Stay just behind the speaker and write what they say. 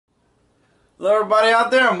Hello everybody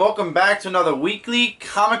out there and welcome back to another weekly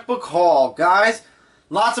comic book haul. Guys,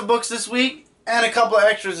 lots of books this week and a couple of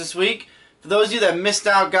extras this week. For those of you that missed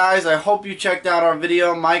out, guys, I hope you checked out our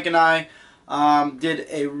video. Mike and I did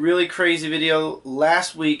a really crazy video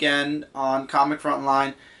last weekend on Comic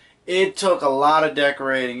Frontline. It took a lot of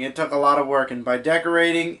decorating. It took a lot of work. And by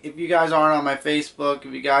decorating, if you guys aren't on my Facebook,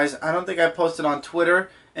 I don't think I posted on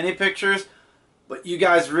Twitter any pictures. But you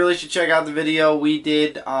guys really should check out the video we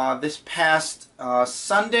did this past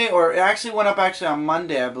Sunday, or it actually went up on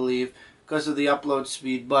Monday, I believe, because of the upload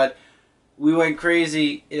speed. But we went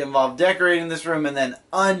crazy. It involved decorating this room and then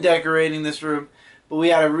undecorating this room. But we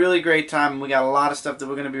had a really great time. We got a lot of stuff that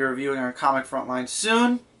we're going to be reviewing on Comic Frontline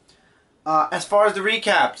soon. As far as the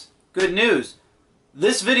recaps, good news.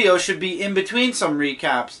 This video should be in between some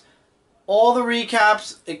recaps. All the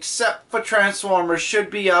recaps except for Transformers should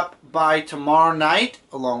be up by tomorrow night,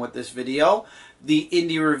 along with this video. The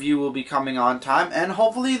indie review will be coming on time, and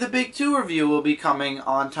hopefully the Big 2 review will be coming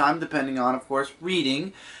on time, depending on, of course,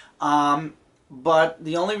 reading. But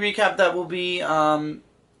the only recap that will be another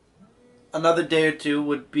day or two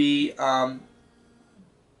would be, at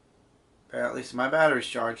least my battery's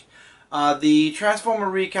charged. The Transformer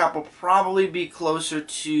recap will probably be closer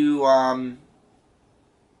to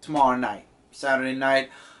tomorrow night, Saturday night,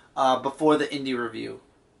 before the indie review.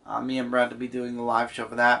 Me and Brent will be doing the live show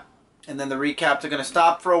for that. And then the recaps are going to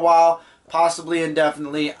stop for a while, possibly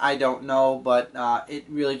indefinitely, I don't know, but it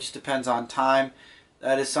really just depends on time.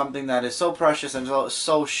 That is something that is so precious and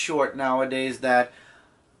so short nowadays that,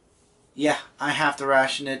 yeah, I have to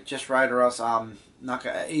ration it just right, or else I'm not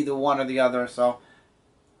gonna, either one or the other. So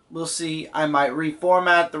we'll see. I might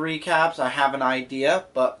reformat the recaps. I have an idea,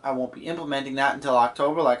 but I won't be implementing that until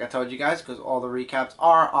October, like I told you guys, because all the recaps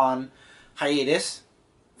are on hiatus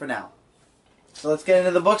for now. So let's get into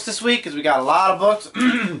the books this week, because we got a lot of books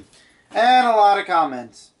and a lot of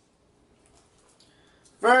comments.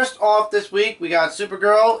 First off this week, we got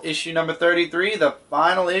Supergirl, issue number 33, the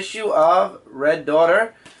final issue of Red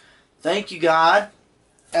Daughter. Thank you, God.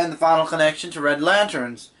 And the final connection to Red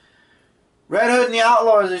Lanterns. Red Hood and the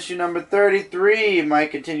Outlaws, issue number 33. Mike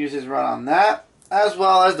continues his run on that. As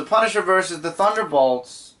well as The Punisher versus the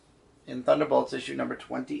Thunderbolts in Thunderbolts, issue number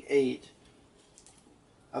 28.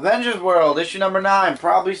 Avengers World, issue number 9.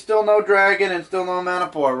 Probably still no Dragon and still no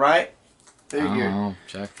Manaport, right? Figured. Oh,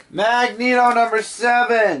 check. Magneto number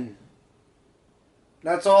 7.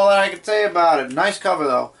 That's all that I can say about it. Nice cover,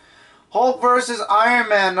 though. Hulk versus Iron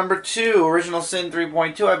Man number 2. Original Sin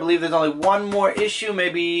 3.2. I believe there's only one more issue,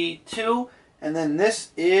 maybe 2. And then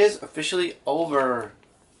this is officially over.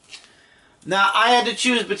 Now, I had to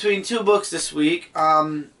choose between 2 books this week.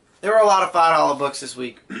 There were a lot of $5 books this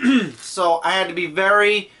week. So I had to be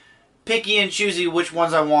very picky and choosy which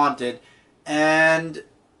ones I wanted. And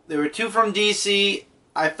there were 2 from DC.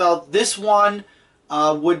 I felt this one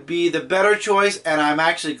would be the better choice, and I'm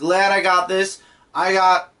actually glad I got this. I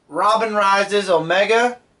got Robin Rises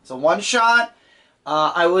Omega. It's a one-shot.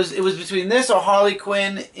 It was between this or Harley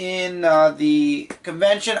Quinn in the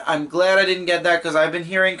convention. I'm glad I didn't get that because I've been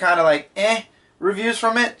hearing kind of like reviews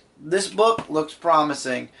from it. This book looks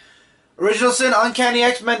promising. Original Sin Uncanny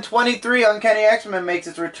X-Men 23. Uncanny X-Men makes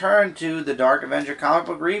its return to the Dark Avenger comic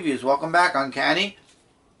book reviews. Welcome back, Uncanny.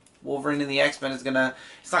 Wolverine and the X-Men is gonna,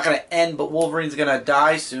 it's not gonna end, but Wolverine's gonna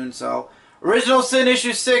die soon, so. Original Sin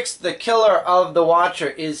issue 6, The Killer of the Watcher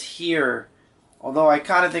is here. Although I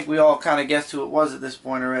kind of think we all kind of guessed who it was at this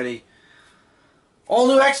point already. All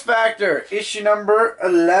New X-Factor, issue number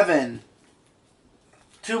 11.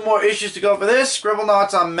 2 more issues to go for this.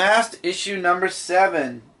 Scribblenauts Unmasked, issue number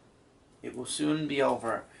 7. It will soon be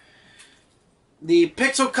over. The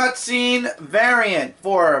Pixel Cutscene variant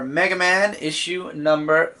for Mega Man, issue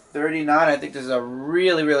number 39. I think this is a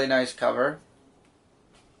really, really nice cover.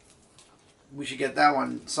 We should get that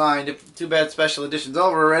one signed. Too bad special edition's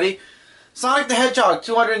over already. Sonic the Hedgehog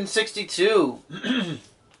 262.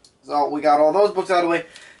 So we got all those books out of the way.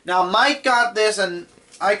 Now Mike got this, and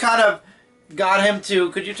I kind of got him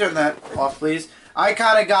to, could you turn that off please? I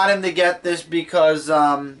kind of got him to get this because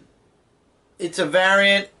it's a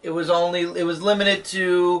variant. It was limited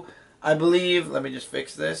to, I believe, let me just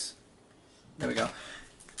fix this. There we go.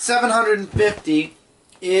 750.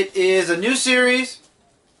 It is a new series.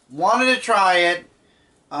 Wanted to try it.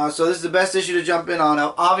 So this is the best issue to jump in on.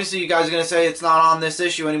 Now, obviously, you guys are going to say it's not on this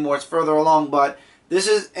issue anymore. It's further along. But this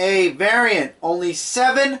is a variant. Only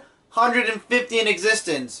 750 in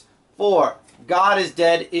existence for God is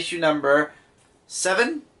Dead, issue number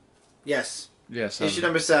 7? Yes. Yes. Issue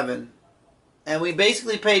number 7. And we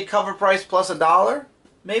basically paid cover price plus $1,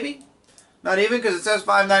 maybe? Not even, because it says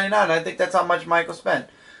 $5.99. I think that's how much Michael spent.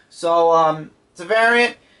 So it's a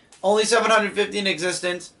variant, only 750 in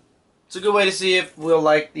existence. It's a good way to see if we'll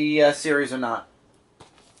like the series or not.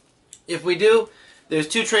 If we do, there's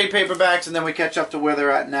 2 trade paperbacks, and then we catch up to where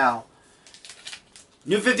they're at now.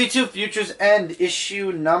 New 52, Futures End,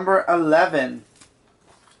 issue number 11.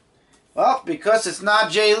 Well, because it's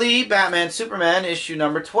not Jay Lee, Batman Superman, issue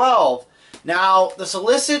number 12. Now, the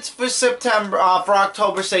solicits for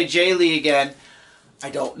October say Jay Lee again. I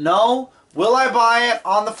don't know. Will I buy it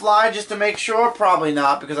on the fly just to make sure? Probably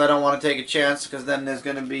not, because I don't want to take a chance, because then there's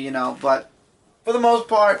going to be, but for the most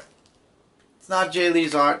part, it's not Jay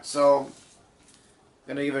Lee's art, so I'm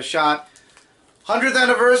going to give it a shot. 100th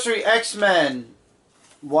Anniversary X-Men,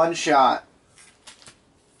 one shot.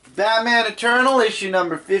 Batman Eternal, issue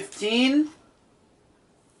number 15.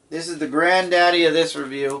 This is the granddaddy of this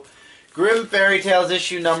review. Grimm Fairy Tales,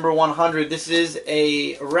 issue number 100. This is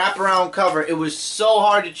a wraparound cover. It was so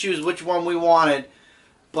hard to choose which one we wanted,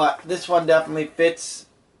 but this one definitely fits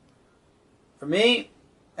for me.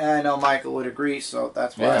 And I know Michael would agree, so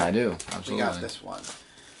that's why I do. Absolutely. We got this one.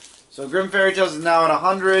 So Grimm Fairy Tales is now at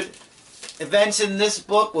 100. Events in this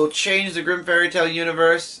book will change the Grimm Fairy Tale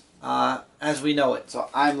universe as we know it. So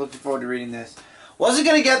I'm looking forward to reading this. Wasn't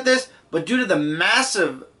going to get this, but due to the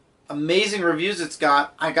massive, amazing reviews it's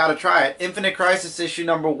got, I got to try it. Infinite Crisis issue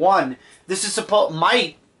number 1. This is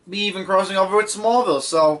might be even crossing over with Smallville,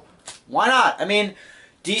 so why not? I mean,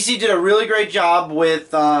 DC did a really great job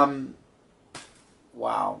with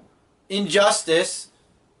Injustice.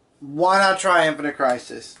 Why not try Infinite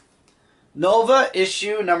Crisis? Nova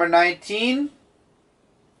issue number 19.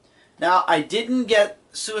 Now, I didn't get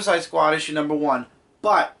Suicide Squad issue number 1,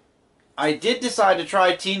 but I did decide to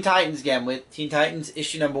try Teen Titans again with Teen Titans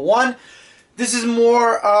issue number 1. This is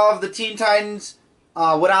more of the Teen Titans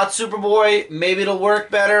without Superboy. Maybe it'll work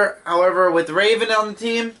better. However, with Raven on the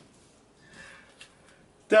team,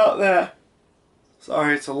 doubt that.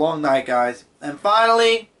 Sorry, it's a long night, guys. And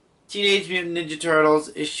finally, Teenage Mutant Ninja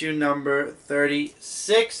Turtles issue number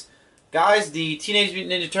 36. Guys, the Teenage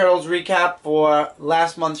Mutant Ninja Turtles recap for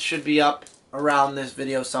last month should be up around this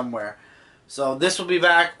video somewhere. So this will be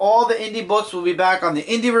back. All the indie books will be back on the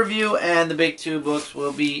indie review, and the big 2 books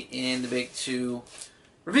will be in the big 2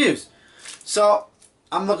 reviews. So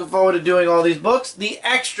I'm looking forward to doing all these books. The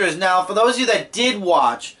extras. Now, for those of you that did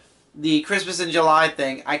watch the Christmas in July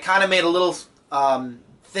thing, I kind of made a little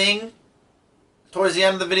thing towards the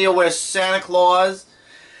end of the video where Santa Claus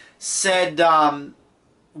said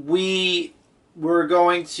we were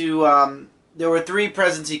going to, there were 3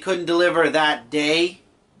 presents he couldn't deliver that day.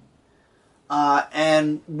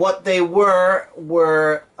 And what they were,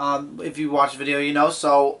 if you watch the video, you know.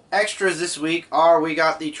 So, extras this week are, we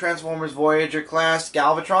got the Transformers Voyager class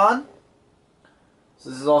Galvatron. So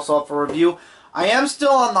this is also up for review. I am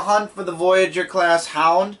still on the hunt for the Voyager class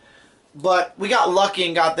Hound, but we got lucky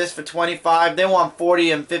and got this for $25. They want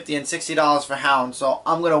 $40 and $50 and $60 for Hound, so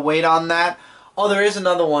I'm going to wait on that. Oh, there is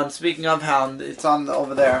another one. Speaking of Hound, it's on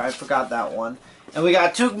over there. I forgot that one. And we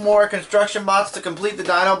got 2 more construction bots to complete the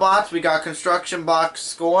Dinobots. We got construction bots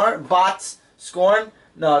Scorn.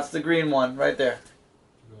 No, it's the green one right there.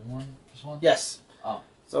 Green one? This one? Yes. Oh.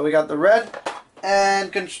 So we got the red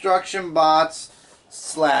and construction bots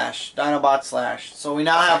slash Dinobot slash. So we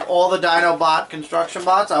now have all the Dinobot construction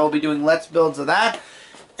bots. I will be doing Let's Builds of that.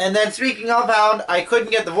 And then speaking of Hound, I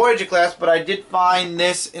couldn't get the Voyager class, but I did find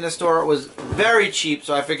this in a store. It was very cheap,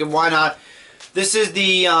 so I figured why not. This is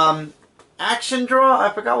the Action Draw. I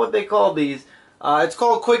forgot what they call these. It's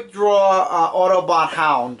called Quick Draw Autobot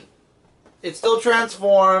Hound. It still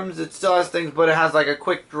transforms, it still has things, but it has like a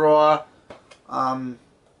Quick Draw arm.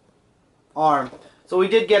 So we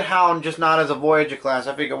did get Hound, just not as a Voyager class.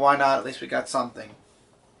 I figured why not, at least we got something.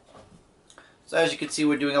 So as you can see,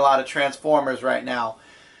 we're doing a lot of Transformers right now.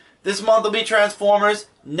 This month will be Transformers.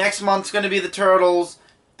 Next month's going to be the Turtles.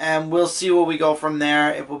 And we'll see where we go from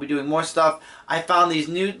there, if we'll be doing more stuff. I found this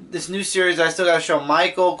new series I still got to show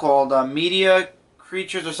Michael called Media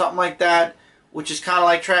Creatures or something like that, which is kind of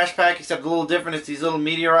like Trash Pack, except a little different. It's these little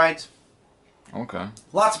meteorites. Okay.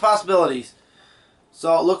 Lots of possibilities.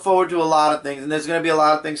 So look forward to a lot of things. And there's going to be a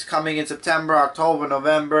lot of things coming in September, October,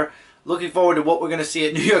 November. Looking forward to what we're going to see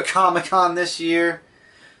at New York Comic Con this year.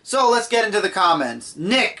 So let's get into the comments.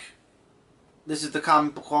 Nick. This is the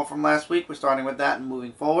comic book haul from last week. We're starting with that and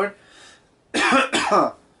moving forward.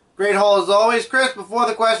 Great haul as always. Chris, before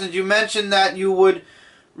the questions, you mentioned that you would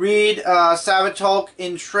read Savage Hulk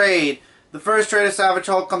in trade. The first trade of Savage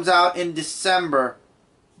Hulk comes out in December.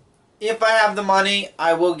 If I have the money,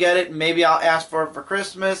 I will get it. Maybe I'll ask for it for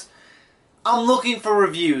Christmas. I'm looking for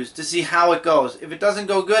reviews to see how it goes. If it doesn't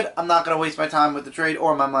go good, I'm not going to waste my time with the trade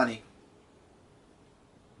or my money.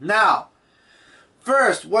 Now,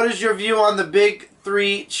 first, what is your view on the big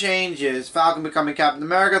three changes? Falcon becoming Captain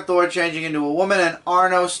America, Thor changing into a woman, and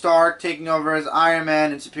Arno Stark taking over as Iron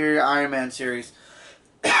Man in Superior Iron Man series.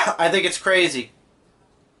 I think it's crazy.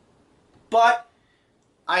 But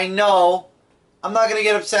I know I'm not going to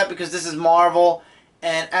get upset because this is Marvel.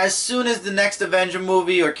 And as soon as the next Avenger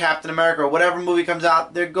movie or Captain America or whatever movie comes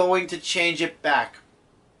out, they're going to change it back.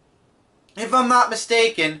 If I'm not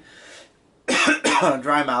mistaken,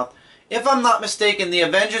 dry mouth. If I'm not mistaken, the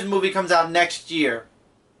Avengers movie comes out next year.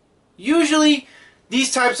 Usually,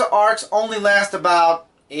 these types of arcs only last about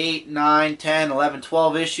 8, 9, 10, 11,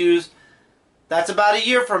 12 issues. That's about a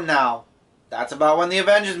year from now. That's about when the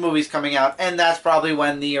Avengers movie's coming out. And that's probably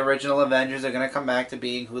when the original Avengers are going to come back to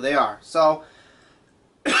being who they are. So,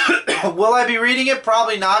 will I be reading it?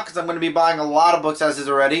 Probably not, because I'm going to be buying a lot of books as is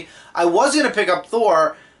already. I was going to pick up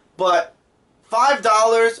Thor, but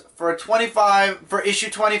 $5 for for issue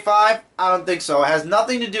 25? I don't think so. It has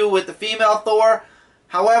nothing to do with the female Thor.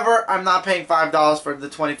 However, I'm not paying $5 for the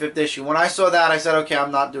 25th issue. When I saw that, I said, okay,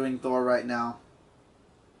 I'm not doing Thor right now.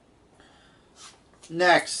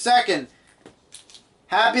 Next. Second,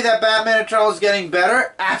 happy that Batman Eternal is getting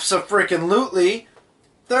better? Abso-freaking-lutely.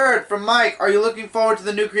 Third, from Mike, are you looking forward to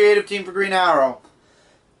the new creative team for Green Arrow?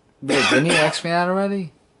 Wait, didn't he ask me that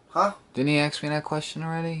already? Huh? Didn't he ask me that question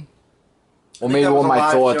already? Or think maybe that was what a my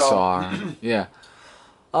live thoughts show. are. Yeah.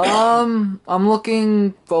 I'm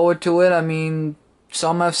looking forward to it. I mean,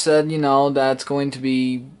 some have said, that's going to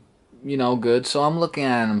be, good. So I'm looking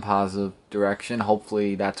at it in a positive direction.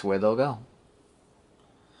 Hopefully that's where they'll go.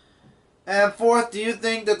 And fourth, do you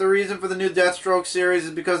think that the reason for the new Deathstroke series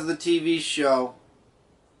is because of the TV show?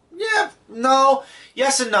 Yeah, no.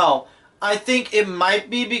 Yes and no. I think it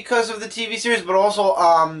might be because of the TV series, but also,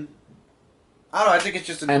 I don't know, I think it's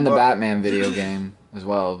just a new And the book. Batman video game as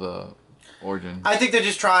well, the Origin. I think they're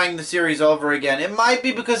just trying the series over again. It might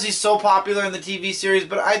be because he's so popular in the TV series,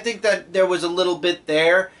 but I think that there was a little bit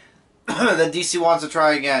there that DC wants to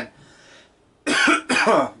try again.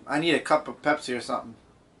 I need a cup of Pepsi or something.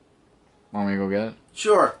 Want me to go get it?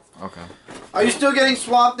 Sure. Okay. Are you still getting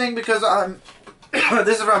Swamp Thing? Because I'm...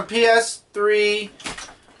 this is from PS3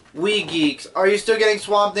 Wii Geeks. Are you still getting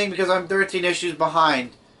Swamp Thing? Because I'm 13 issues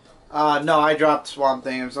behind. No, I dropped Swamp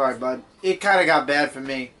Thing. I'm sorry, bud. It kind of got bad for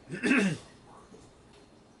me.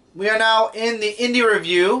 We are now in the indie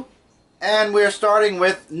review, and we're starting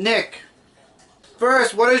with Nick.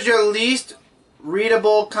 First, what is your least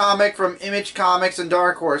readable comic from Image Comics and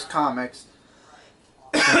Dark Horse Comics?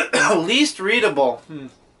 Least readable.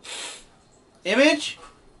 Image?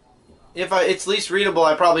 If it's least readable,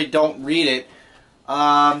 I probably don't read it.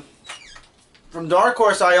 From Dark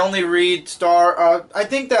Horse, I only read I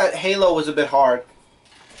think that Halo was a bit hard.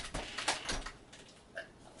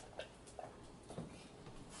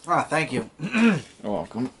 Ah, thank you. You're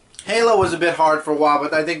welcome. Halo was a bit hard for a while,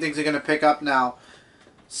 but I think things are going to pick up now.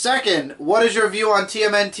 Second, what is your view on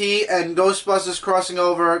TMNT and Ghostbusters crossing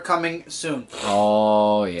over coming soon?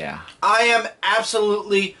 Oh, yeah. I am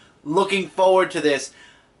absolutely looking forward to this.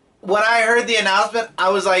 When I heard the announcement, I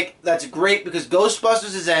was like, that's great because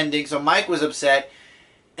Ghostbusters is ending, so Mike was upset.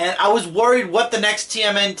 And I was worried what the next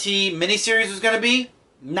TMNT miniseries was going to be.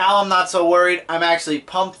 Now I'm not so worried. I'm actually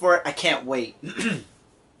pumped for it. I can't wait.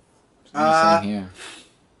 Same here.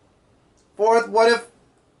 Fourth, what if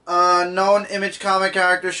a known Image comic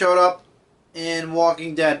character showed up in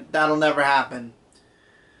Walking Dead? That'll never happen.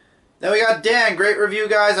 Then we got Dan. Great review,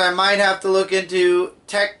 guys. I might have to look into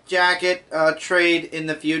Tech Jacket trade in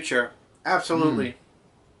the future. Absolutely.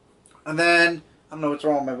 And then, I don't know what's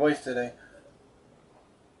wrong with my voice today.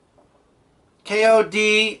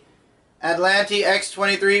 KOD, Atlanti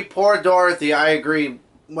X23, poor Dorothy. I agree.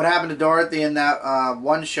 What happened to Dorothy in that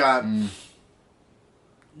one shot? Man,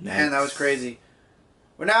 that was crazy.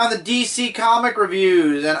 We're now in the DC comic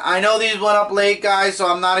reviews, and I know these went up late, guys, so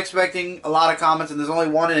I'm not expecting a lot of comments, and there's only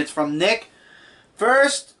one, and it's from Nick.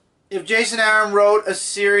 First, if Jason Aaron wrote a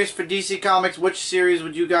series for DC Comics, which series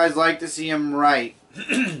would you guys like to see him write?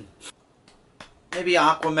 Maybe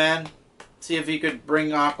Aquaman. See if he could bring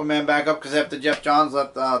Aquaman back up, because after Jeff Johns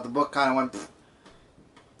left, the book kind of went...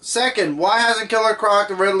 Second, why hasn't Killer Croc,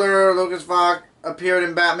 the Riddler, Lucas Fox appeared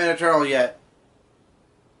in Batman Eternal yet?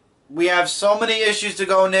 We have so many issues to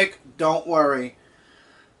go, Nick. Don't worry.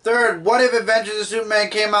 Third, what if Adventures of Superman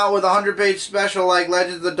came out with a 100-page special like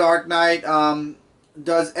Legends of the Dark Knight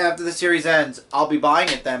does after the series ends? I'll be buying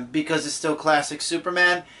it then because it's still classic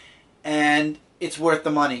Superman and it's worth the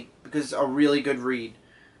money because it's a really good read.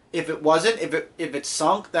 If it wasn't, if it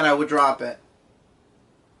sunk, then I would drop it.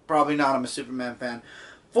 Probably not. I'm a Superman fan.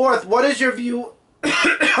 Fourth, what is your view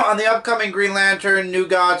on the upcoming Green Lantern New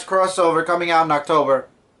Gods crossover coming out in October.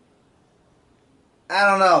 I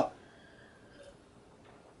don't know.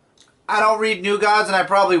 I don't read New Gods, and I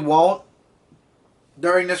probably won't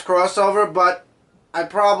during this crossover, but I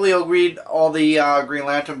probably will read all the Green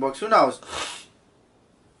Lantern books. Who knows?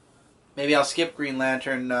 Maybe I'll skip Green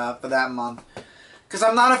Lantern for that month. Because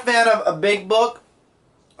I'm not a fan of a big book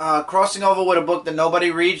crossing over with a book that nobody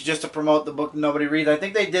reads just to promote the book that nobody reads. I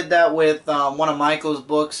think they did that with one of Michael's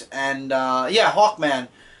books and, yeah, Hawkman.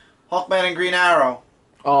 Hawkman and Green Arrow.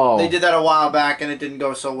 Oh. They did that a while back and it didn't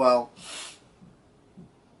go so well.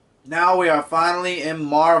 Now we are finally in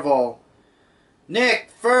Marvel.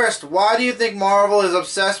 Nick, first, why do you think Marvel is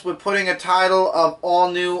obsessed with putting a title of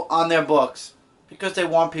all new on their books? Because they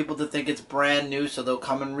want people to think it's brand new so they'll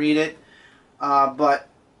come and read it. But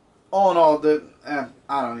all in all,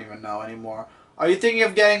 I don't even know anymore. Are you thinking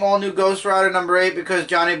of getting all new Ghost Rider number 8 because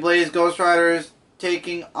Johnny Blaze Ghost Rider is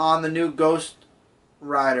taking on the new Ghost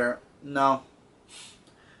Rider? No.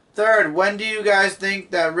 Third, when do you guys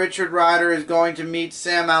think that Richard Rider is going to meet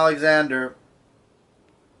Sam Alexander?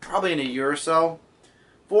 Probably in a year or so.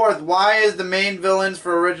 Fourth, why is the main villains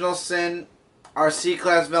for Original Sin are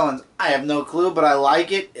C-class villains? I have no clue, but I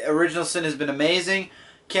like it. Original Sin has been amazing.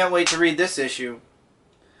 Can't wait to read this issue.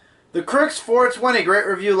 The Crooks 420, great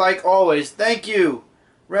review like always. Thank you.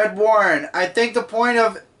 Red Warren, I think the point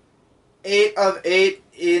of 8 of 8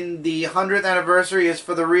 in the 100th anniversary is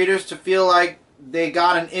for the readers to feel like they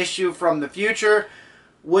got an issue from the future,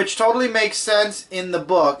 which totally makes sense in the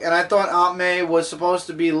book. And I thought Aunt May was supposed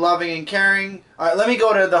to be loving and caring. Alright, let me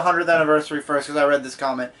go to the 100th anniversary first because I read this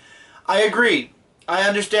comment. I agree. I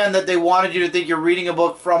understand that they wanted you to think you're reading a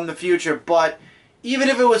book from the future, but even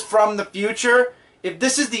if it was from the future, if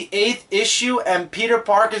this is the 8th issue and Peter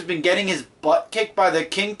Parker's been getting his butt kicked by the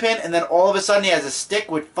Kingpin and then all of a sudden he has a stick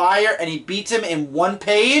with fire and he beats him in one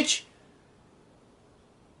page?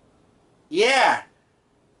 Yeah.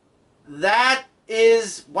 That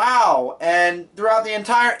is wow. And throughout the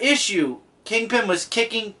entire issue, Kingpin was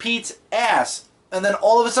kicking Pete's ass. And then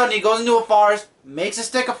all of a sudden he goes into a forest, makes a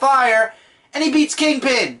stick of fire, and he beats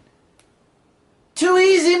Kingpin. Too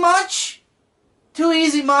easy much? Too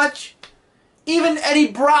easy much? Even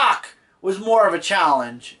Eddie Brock was more of a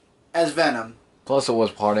challenge as Venom. Plus it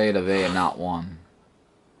was part 8 of 8 and not 1.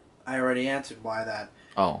 I already answered why that.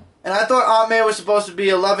 Oh. And I thought Aunt May was supposed to be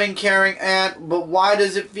a loving, caring aunt, but why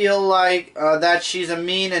does it feel like that she's a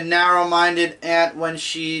mean and narrow-minded aunt when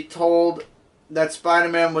she told that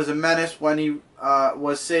Spider-Man was a menace when he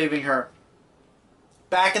was saving her?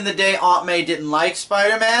 Back in the day, Aunt May didn't like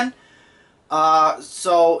Spider-Man,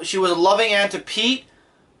 so she was a loving aunt to Pete,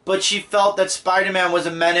 but she felt that Spider-Man was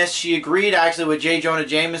a menace. She agreed, actually, with J. Jonah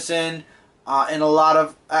Jameson at a lot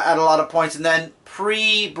of points, and then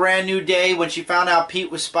pre-Brand New Day, when she found out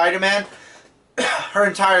Pete was Spider-Man, her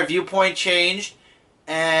entire viewpoint changed,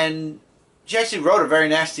 and she actually wrote a very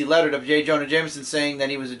nasty letter to J. Jonah Jameson saying that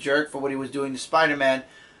he was a jerk for what he was doing to Spider-Man.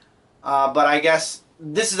 But I guess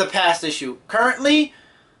this is a past issue. Currently,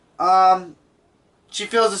 she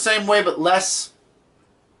feels the same way, but less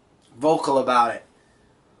vocal about it.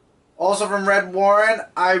 Also from Red Warren,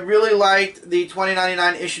 I really liked the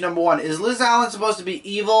 2099 issue number 1. Is Liz Allen supposed to be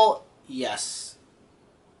evil? Yes.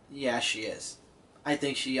 Yeah, she is. I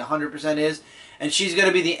think she 100% is. And she's going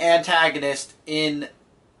to be the antagonist in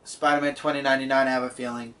Spider-Man 2099, I have a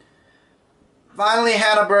feeling. Finally,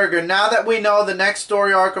 Hannah Berger. Now that we know the next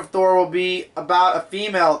story arc of Thor will be about the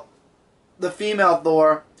female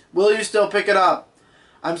Thor, will you still pick it up?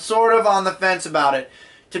 I'm sort of on the fence about it.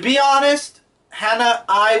 To be honest, Hannah,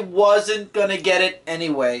 I wasn't going to get it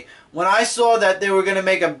anyway. When I saw that they were going to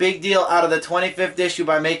make a big deal out of the 25th issue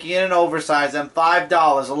by making it an oversized and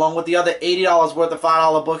 $5, along with the other $80 worth of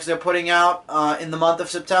 $5 books they're putting out in the month of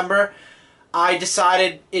September, I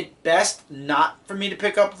decided it best not for me to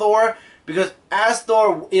pick up Thor, because as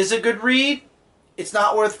Thor is a good read, it's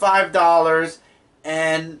not worth $5,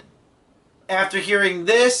 and after hearing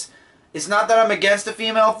this, it's not that I'm against the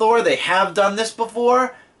female Thor, they have done this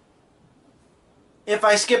before. If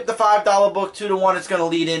I skip the $5 book 2 to 1, it's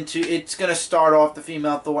going to start off the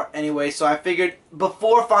female Thor anyway. So I figured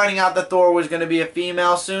before finding out that Thor was going to be a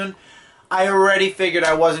female soon, I already figured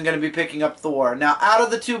I wasn't going to be picking up Thor. Now, out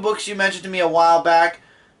of the 2 books you mentioned to me a while back,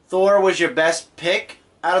 Thor was your best pick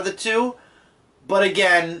out of the 2. But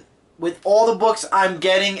again, with all the books I'm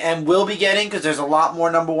getting and will be getting, because there's a lot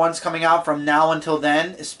more number 1s coming out from now until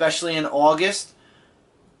then, especially in August,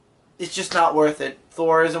 it's just not worth it.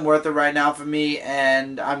 Thor isn't worth it right now for me,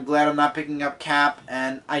 and I'm glad I'm not picking up Cap,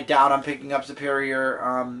 and I doubt I'm picking up Superior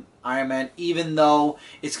Iron Man, even though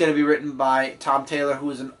it's going to be written by Tom Taylor, who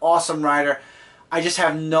is an awesome writer. I just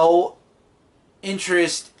have no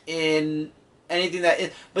interest in anything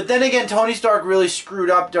that. But then again, Tony Stark really screwed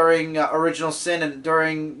up during Original Sin and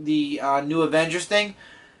during the New Avengers thing.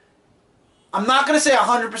 I'm not going to say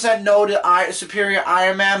 100% no to Superior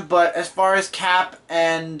Iron Man, but as far as Cap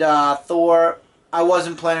and Thor, I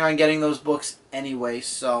wasn't planning on getting those books anyway,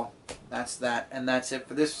 so that's that. And that's it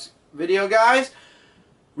for this video, guys.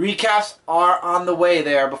 Recaps are on the way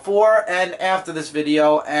there before and after this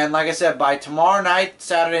video, and like I said, by tomorrow night,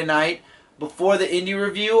 Saturday night, before the indie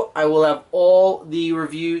review, I will have all the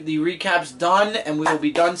recaps done, and we will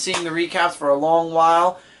be done seeing the recaps for a long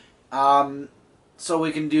while. So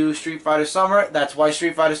we can do Street Fighter Summer. That's why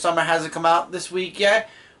Street Fighter Summer hasn't come out this week yet.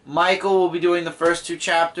 Michael will be doing the first 2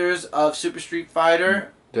 chapters of Super Street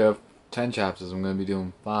Fighter. There are 10 chapters. I'm going to be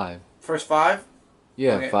doing 5. First 5?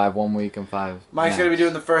 Yeah, Okay. 5 1 week and 5 Mike's going to be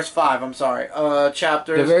doing the first 5, I'm sorry.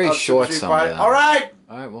 Chapters. They're very of short, Super Street some of Fighter. them. Alright!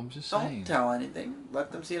 Alright, well, I'm just Don't saying. tell anything.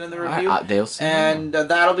 Let them see it in the All review. right, they'll see. And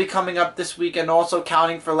that'll be coming up this week, and also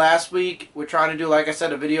counting for last week. We're trying to do, like I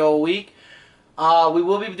said, a video a week. We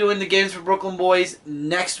will be doing the Games for Brooklyn Boys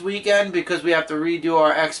next weekend because we have to redo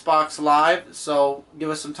our Xbox Live. So give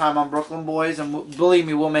us some time on Brooklyn Boys, and believe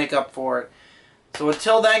me, we'll make up for it. So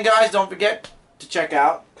until then, guys, don't forget to check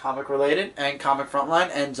out Comic Related and Comic Frontline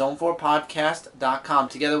and Zone4Podcast.com.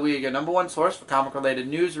 Together, we are your #1 source for comic-related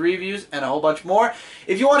news, reviews, and a whole bunch more.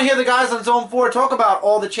 If you want to hear the guys on Zone 4 talk about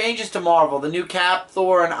all the changes to Marvel, the new Cap,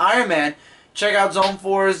 Thor, and Iron Man, check out Zone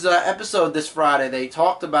 4's episode this Friday. They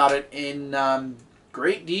talked about it in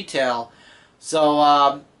great detail.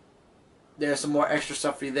 So there's some more extra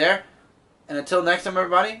stuff for you there. And until next time,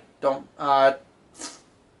 everybody, don't.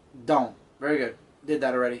 Very good. Did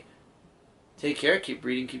that already. Take care, keep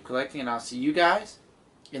reading, keep collecting, and I'll see you guys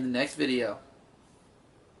in the next video.